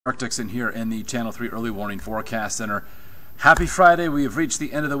Mark Dixon here in the Channel 3 Early Warning Forecast Center. Happy Friday. We have reached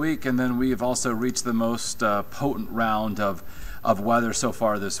the end of the week, and then we have also reached the most potent round of weather so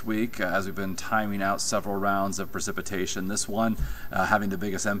far this week, as we've been timing out several rounds of precipitation. This one having the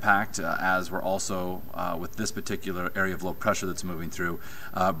biggest impact, as we're also, with this particular area of low pressure that's moving through,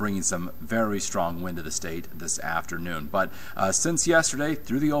 bringing some very strong wind to the state this afternoon. But since yesterday,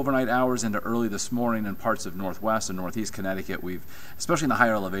 through the overnight hours into early this morning in parts of northwest and northeast Connecticut, we've, especially in the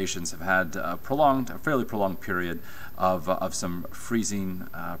higher elevations, have had a fairly prolonged period of some freezing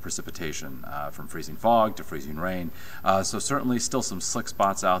precipitation, from freezing fog to freezing rain. So certainly still some slick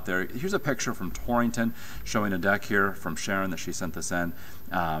spots out there. Here's a picture from Torrington showing a deck here from Sharon that she sent this in.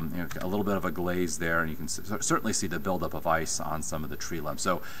 A little bit of a glaze there, and you can certainly see the buildup of ice on some of the tree limbs.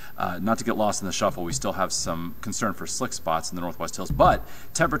 So not to get lost in the shuffle, we still have some concern for slick spots in the northwest hills, but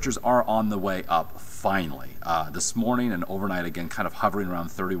temperatures are on the way up finally. This morning and overnight, again, kind of hovering around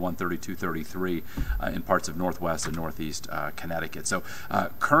 31, 32, 33 in parts of northwest and northeast Connecticut. So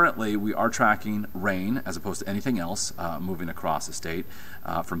currently we are tracking rain as opposed to anything else moving across the state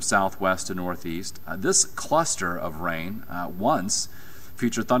from southwest to northeast. This cluster of rain once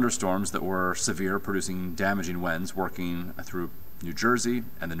featured thunderstorms that were severe, producing damaging winds working through New Jersey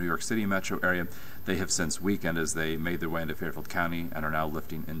and the New York City metro area. They have since weakened as they made their way into Fairfield County and are now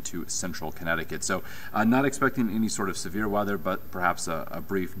lifting into central Connecticut. So not expecting any sort of severe weather, but perhaps a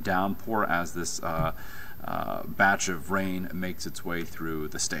brief downpour as this batch of rain makes its way through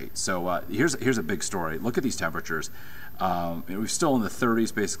the state. So here's a big story. Look at these temperatures. We're still in the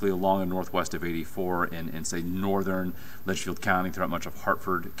 30s, basically along the northwest of 84 in say northern Litchfield County, throughout much of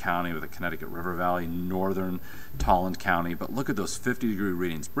Hartford County with the Connecticut River Valley, northern Tolland County. But look at those 50-degree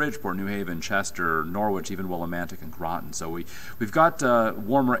readings: Bridgeport, New Haven, Chester, Norwich, even Willimantic and Groton. So we've got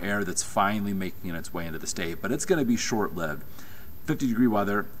warmer air that's finally making its way into the state, but it's going to be short-lived. 50-degree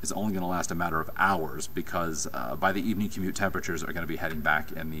weather is only going to last a matter of hours, because by the evening commute, temperatures are going to be heading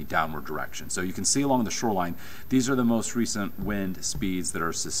back in the downward direction. So you can see along the shoreline, these are the most recent wind speeds that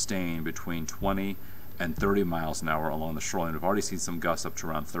are sustained between 20 and 30 miles an hour along the shoreline. We've already seen some gusts up to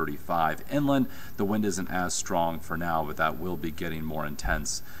around 35. Inland, the wind isn't as strong for now, but that will be getting more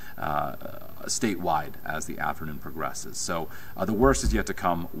intense statewide as the afternoon progresses. So the worst is yet to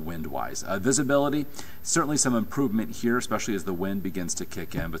come wind-wise. Visibility, certainly some improvement here, especially as the wind begins to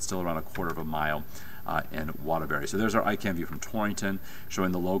kick in, but still around a quarter of a mile in Waterbury. So there's our ICAM view from Torrington,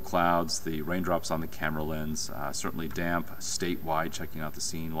 showing the low clouds, the raindrops on the camera lens, certainly damp statewide. Checking out the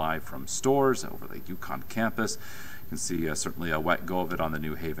scene live from Stores over the Yukon campus. You can see certainly a wet go of it on the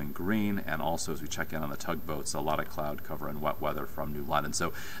New Haven Green, and also as we check in on the tugboats, a lot of cloud cover and wet weather from New London.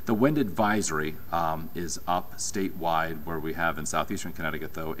 So the wind advisory is up statewide, where we have in southeastern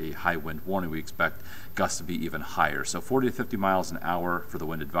Connecticut, though, a high wind warning. We expect gusts to be even higher. So 40 to 50 miles an hour for the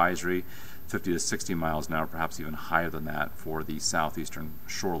wind advisory, 50 to 60 miles an hour, perhaps even higher than that for the southeastern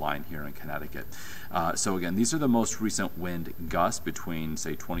shoreline here in Connecticut. So again, these are the most recent wind gusts between,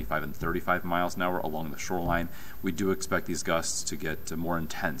 say, 25 and 35 miles an hour along the shoreline. We do expect these gusts to get more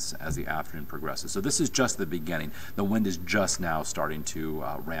intense as the afternoon progresses. So this is just the beginning. The wind is just now starting to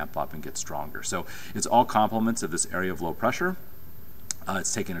ramp up and get stronger. So it's all complements of this area of low pressure.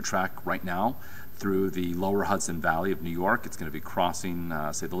 It's taking a track right now through the lower Hudson Valley of New York. It's going to be crossing,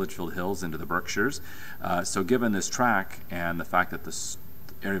 say, the Litchfield Hills into the Berkshires. So given this track and the fact that this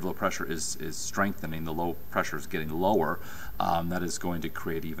area of low pressure is strengthening, the low pressure is getting lower, that is going to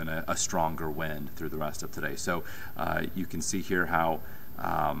create even a stronger wind through the rest of today. So you can see here how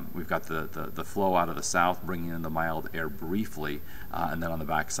we've got the flow out of the south bringing in the mild air briefly, and then on the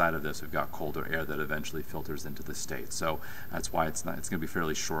back side of this we've got colder air that eventually filters into the state. So that's why it's going to be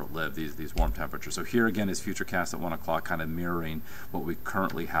fairly short-lived, these warm temperatures. So here again is Futurecast at 1 o'clock, kind of mirroring what we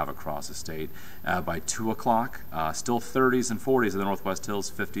currently have across the state. By 2 o'clock, still 30s and 40s in the northwest hills,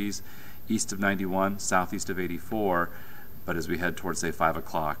 50s east of 91, southeast of 84. But as we head towards, say, 5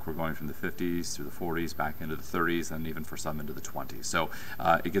 o'clock, we're going from the 50s through the 40s, back into the 30s, and even for some into the 20s. So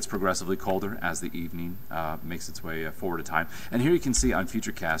it gets progressively colder as the evening makes its way forward in time. And here you can see on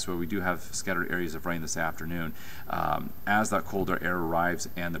Futurecast, where we do have scattered areas of rain this afternoon, as that colder air arrives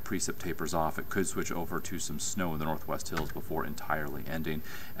and the precip tapers off, it could switch over to some snow in the northwest hills before entirely ending.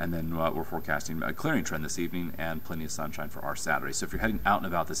 And then we're forecasting a clearing trend this evening and plenty of sunshine for our Saturday. So if you're heading out and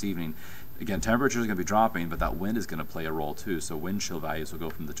about this evening, again, temperatures are going to be dropping, but that wind is going to play a role too. So wind chill values will go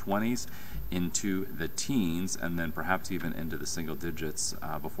from the 20s into the teens, and then perhaps even into the single digits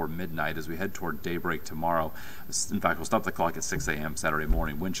before midnight as we head toward daybreak tomorrow. In fact, we'll stop the clock at 6 a.m. Saturday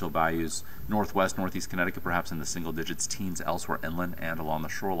morning. Wind chill values northwest, northeast Connecticut, perhaps in the single digits, teens elsewhere inland and along the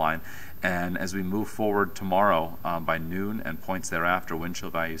shoreline. And as we move forward tomorrow by noon and points thereafter, wind chill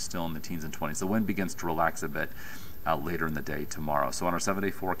values still in the teens and 20s. The wind begins to relax a bit later in the day tomorrow. So on our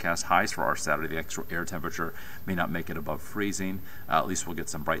 7-day forecast, highs for our Saturday, the extra air temperature may not make it above freezing. At least we'll get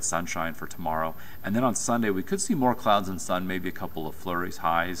some bright sunshine for tomorrow. And then on Sunday, we could see more clouds and sun, maybe a couple of flurries,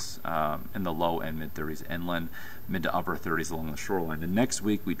 highs in the low and mid-30s inland, mid to upper 30s along the shoreline. And next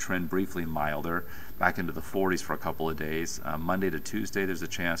week, we trend briefly milder, back into the 40s for a couple of days. Monday to Tuesday, there's a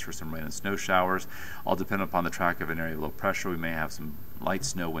chance for some rain and snow showers, all dependent upon the track of an area of low pressure. We may have some light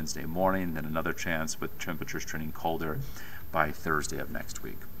snow Wednesday morning, then another chance with temperatures trending colder by Thursday of next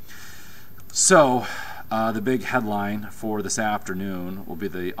week. So the big headline for this afternoon will be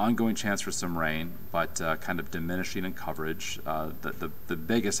the ongoing chance for some rain, but kind of diminishing in coverage. The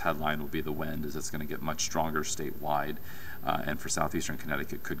biggest headline will be the wind, as it's going to get much stronger statewide, and for southeastern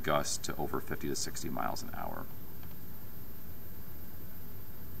Connecticut could gust to over 50 to 60 miles an hour.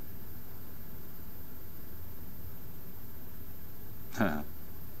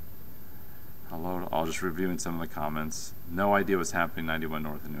 Hello, I'll just reviewing some of the comments. No idea what's happening 91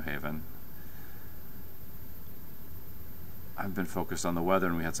 North in New Haven. I've been focused on the weather,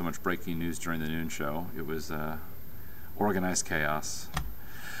 and we had so much breaking news during the noon show. It was organized chaos.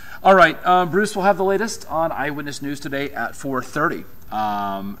 All right, Bruce will have the latest on Eyewitness News today at 4:30.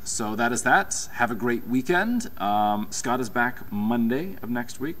 So that is that. Have a great weekend. Scott is back Monday of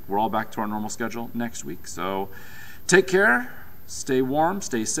next week. We're all back to our normal schedule next week. So take care. Stay warm,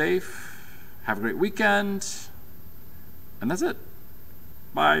 stay safe, have a great weekend, and that's it.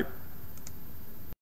 Bye.